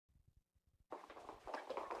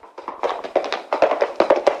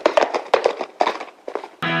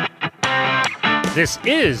This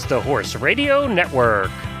is the Horse Radio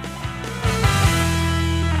Network.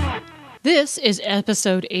 This is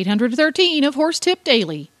episode 813 of Horse Tip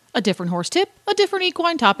Daily. A different horse tip, a different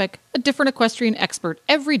equine topic, a different equestrian expert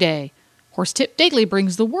every day. Horse Tip Daily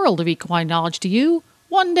brings the world of equine knowledge to you,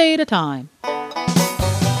 one day at a time.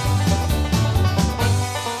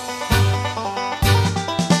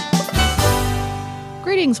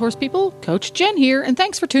 Greetings, horse people. Coach Jen here, and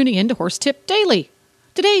thanks for tuning in to Horse Tip Daily.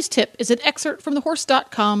 Today's tip is an excerpt from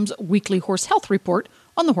thehorse.com's weekly horse health report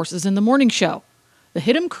on the Horses in the Morning show. The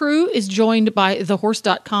Hit'em crew is joined by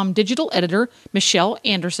thehorse.com digital editor Michelle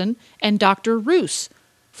Anderson and Dr. Roos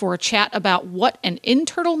for a chat about what an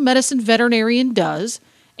internal medicine veterinarian does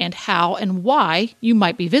and how and why you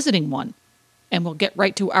might be visiting one. And we'll get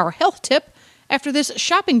right to our health tip after this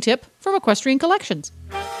shopping tip from Equestrian Collections.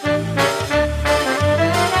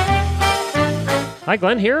 Hi,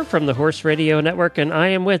 Glenn here from the Horse Radio Network, and I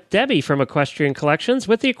am with Debbie from Equestrian Collections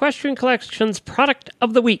with the Equestrian Collections Product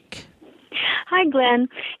of the Week. Hi, Glenn.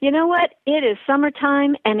 You know what? It is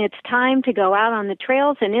summertime, and it's time to go out on the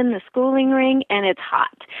trails and in the schooling ring, and it's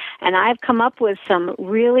hot. And I've come up with some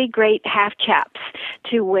really great half chaps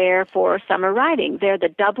to wear for summer riding. They're the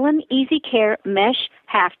Dublin Easy Care Mesh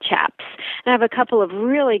half chaps. And I have a couple of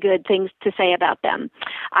really good things to say about them.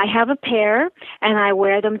 I have a pair, and I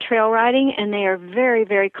wear them trail riding, and they are very,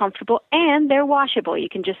 very comfortable, and they're washable. You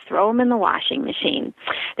can just throw them in the washing machine.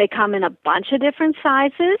 They come in a bunch of different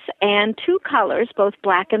sizes and two colors, both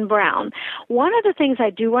black and brown. One of the things I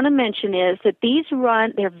do want to mention is that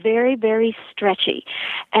they're very, very stretchy,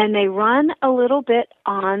 and they run a little bit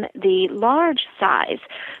on the large size.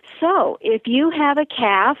 So if you have a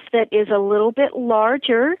calf that is a little bit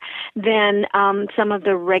larger than some of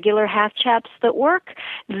the regular half chaps that work,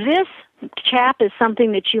 this chap is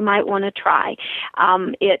something that you might want to try.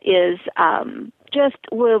 It is just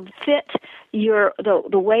will fit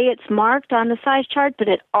the way it's marked on the size chart, but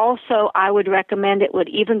it also, I would recommend it would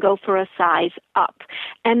even go for a size up.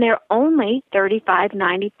 And they're only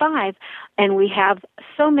 $35.95, and we have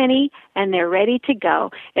so many, and they're ready to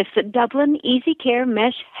go. It's the Dublin Easy Care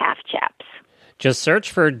Mesh Half Chaps. Just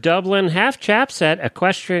search for Dublin Half Chaps at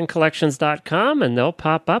equestriancollections.com, and they'll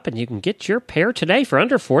pop up, and you can get your pair today for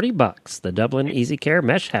under $40. The Dublin Easy Care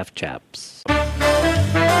Mesh Half Chaps.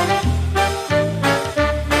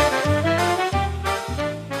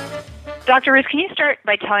 Dr. Roos, can you start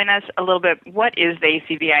by telling us a little bit what is the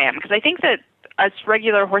ACVIM? Because I think that us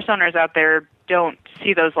regular horse owners out there don't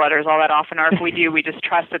see those letters all that often, or if we do, we just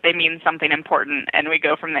trust that they mean something important, and we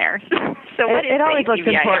go from there. So what is it always the looks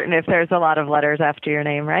important if there's a lot of letters after your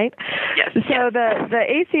name, right? Yes. So the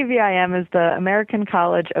ACVIM is the American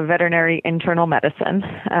College of Veterinary Internal Medicine,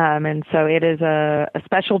 and so it is a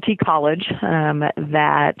specialty college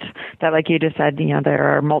that, like you just said,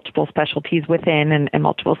 there are multiple specialties within and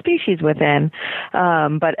multiple species within,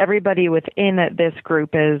 but everybody within this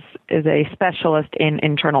group is a specialist in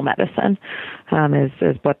internal medicine.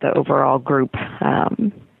 Is what the overall group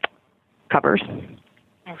covers.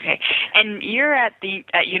 Okay, and you're at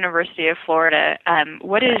University of Florida.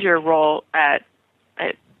 What is your role at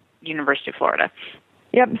University of Florida?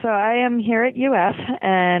 Yep, so I am here at UF,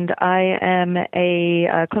 and I am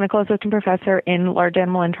a clinical assistant professor in large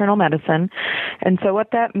animal internal medicine. And so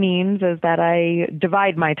what that means is that I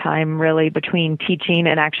divide my time really between teaching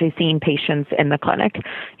and actually seeing patients in the clinic.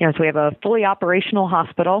 So we have a fully operational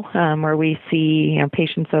hospital where we see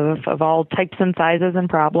patients of all types and sizes and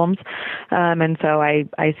problems. And so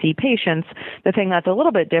I see patients. The thing that's a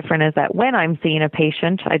little bit different is that when I'm seeing a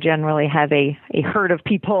patient, I generally have a herd of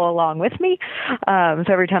people along with me.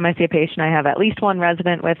 So every time I see a patient, I have at least one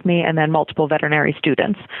resident with me and then multiple veterinary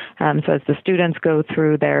students. So as the students go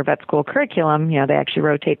through their vet school curriculum, they actually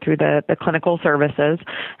rotate through the clinical services.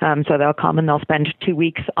 So they'll come and they'll spend 2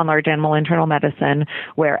 weeks on large animal internal medicine,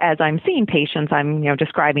 where as I'm seeing patients, I'm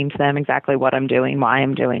describing to them exactly what I'm doing, why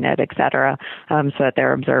I'm doing it, et cetera, so that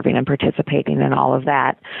they're observing and participating in all of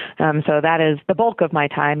that. So that is the bulk of my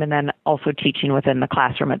time, and then also teaching within the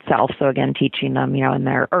classroom itself. So again, teaching them, in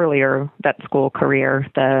their earlier vet school career,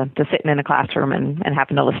 the sitting in a classroom and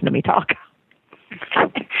having to listen to me talk.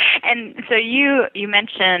 And so you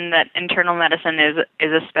mentioned that internal medicine is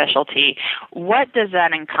a specialty. What does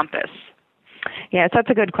that encompass? Yes, that's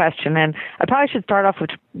a good question. And I probably should start off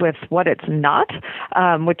with what it's not,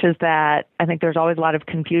 which is that I think there's always a lot of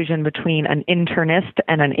confusion between an internist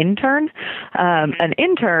and an intern. An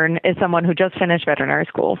intern is someone who just finished veterinary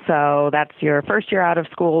school. So that's your first year out of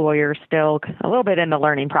school where you're still a little bit in the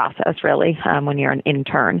learning process, really, when you're an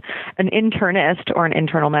intern. An internist or an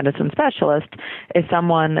internal medicine specialist is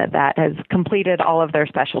someone that has completed all of their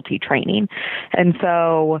specialty training. And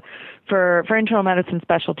so for internal medicine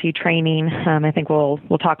specialty training, I think we'll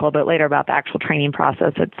talk a little bit later about the actual training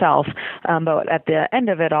process itself. But at the end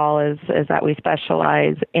of it all is that we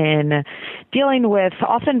specialize in dealing with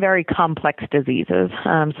often very complex diseases.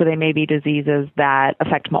 So they may be diseases that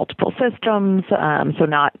affect multiple systems. So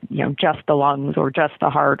not just the lungs or just the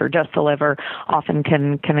heart or just the liver. Often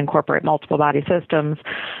can incorporate multiple body systems.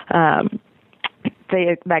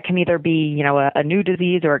 That can either be, a new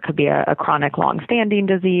disease, or it could be a chronic, long-standing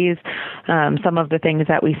disease. Some of the things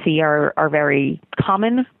that we see are very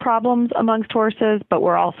common problems amongst horses, but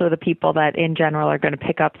we're also the people that, in general, are going to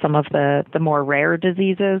pick up some of the more rare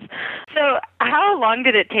diseases. So how long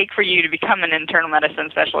did it take for you to become an internal medicine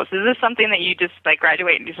specialist? Is this something that you just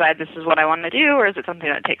graduate and decide this is what I want to do, or is it something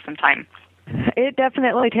that takes some time? It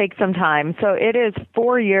definitely takes some time. So it is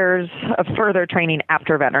 4 years of further training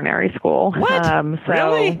after veterinary school. What?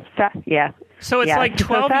 Really? Yeah. So it's like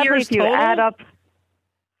 12 years if you total? add up.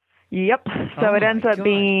 Yep. So it ends up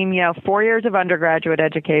being, 4 years of undergraduate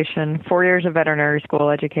education, 4 years of veterinary school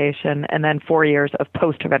education, and then 4 years of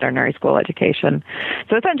post-veterinary school education.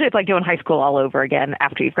 So essentially it's like doing high school all over again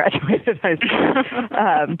after you've graduated high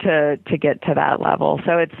school to get to that level.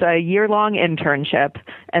 So it's a year-long internship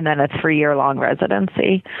and then a 3-year-long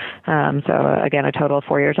residency. So again, a total of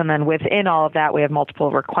 4 years. And then within all of that, we have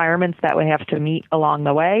multiple requirements that we have to meet along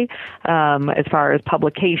the way. As far as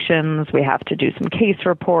publications, we have to do some case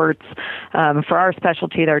reports. For our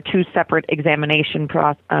specialty, there are 2 separate examination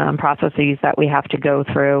processes that we have to go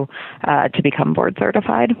through to become board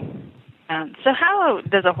certified. So how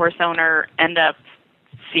does a horse owner end up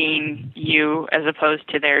seeing you as opposed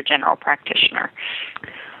to their general practitioner?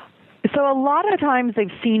 So a lot of times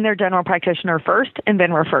they've seen their general practitioner first and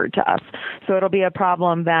been referred to us. So it'll be a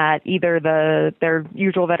problem that either their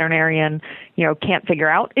usual veterinarian, can't figure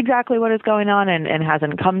out exactly what is going on and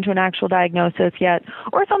hasn't come to an actual diagnosis yet,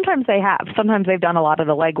 or sometimes they have. Sometimes they've done a lot of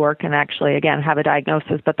the legwork and actually, again, have a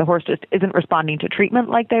diagnosis, but the horse just isn't responding to treatment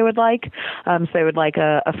like they would like. So they would like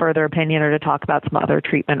a further opinion or to talk about some other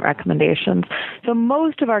treatment recommendations. So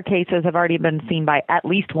most of our cases have already been seen by at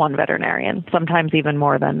least one veterinarian, sometimes even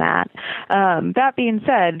more than that. That being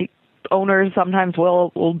said, owners sometimes will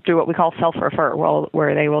do what we call self-refer,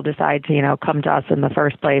 where they will decide to, come to us in the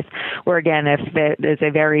first place. Where again, if it is a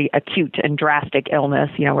very acute and drastic illness,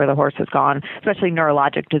 where the horse has gone, especially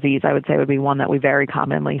neurologic disease, I would say would be one that we very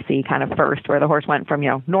commonly see kind of first, where the horse went from,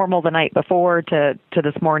 normal the night before to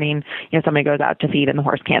this morning, somebody goes out to feed and the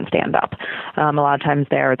horse can't stand up. A lot of times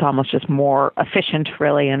there, it's almost just more efficient,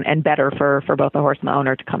 really, and better for both the horse and the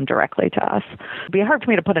owner to come directly to us. It'd be hard for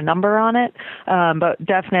me to put a number on it, but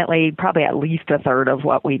definitely probably at least a third of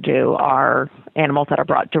what we do are animals that are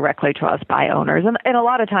brought directly to us by owners. And a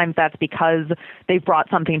lot of times that's because they've brought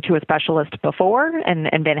something to a specialist before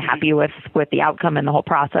and been happy with the outcome and the whole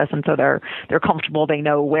process. And so they're comfortable. They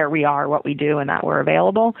know where we are, what we do, and that we're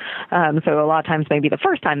available. So a lot of times maybe the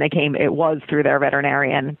first time they came, it was through their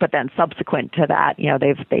veterinarian, but then subsequent to that,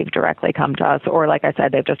 they've directly come to us. Or like I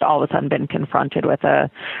said, they've just all of a sudden been confronted with a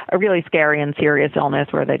really scary and serious illness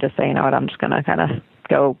where they just say, I'm just going to kind of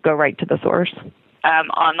go right to the source.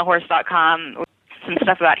 On thehorse.com, some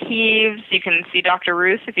stuff about Heaves. You can see Dr.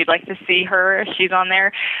 Ruth if you'd like to see her. She's on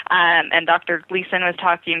there. And Dr. Gleason was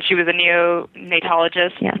talking. She was a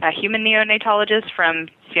neonatologist, a human neonatologist from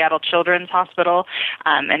Seattle Children's Hospital.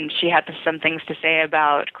 And she had some things to say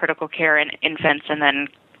about critical care in infants and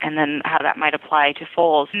then how that might apply to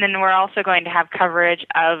foals. And then we're also going to have coverage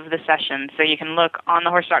of the session. So you can look on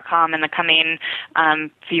thehorse.com in the coming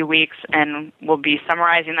few weeks, and we'll be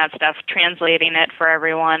summarizing that stuff, translating it for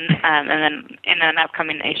everyone. And then in an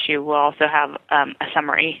upcoming issue, we'll also have a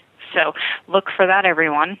summary. So look for that,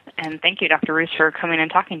 everyone. And thank you, Dr. Roos, for coming and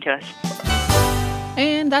talking to us.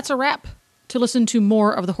 And that's a wrap. To listen to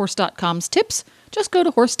more of thehorse.com's tips, just go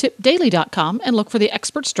to horsetipdaily.com and look for the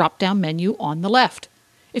experts drop-down menu on the left.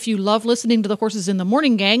 If you love listening to the Horses in the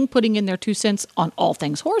Morning gang putting in their 2 cents on all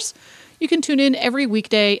things horse, you can tune in every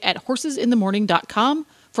weekday at horsesinthemorning.com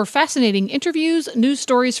for fascinating interviews, news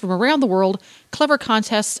stories from around the world, clever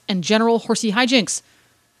contests, and general horsey hijinks.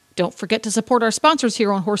 Don't forget to support our sponsors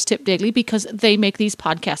here on Horse Tip Daily because they make these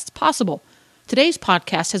podcasts possible. Today's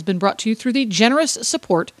podcast has been brought to you through the generous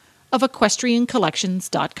support of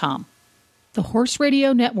EquestrianCollections.com. The Horse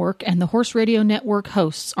Radio Network and the Horse Radio Network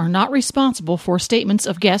hosts are not responsible for statements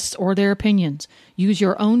of guests or their opinions. Use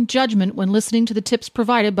your own judgment when listening to the tips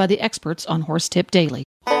provided by the experts on Horse Tip Daily.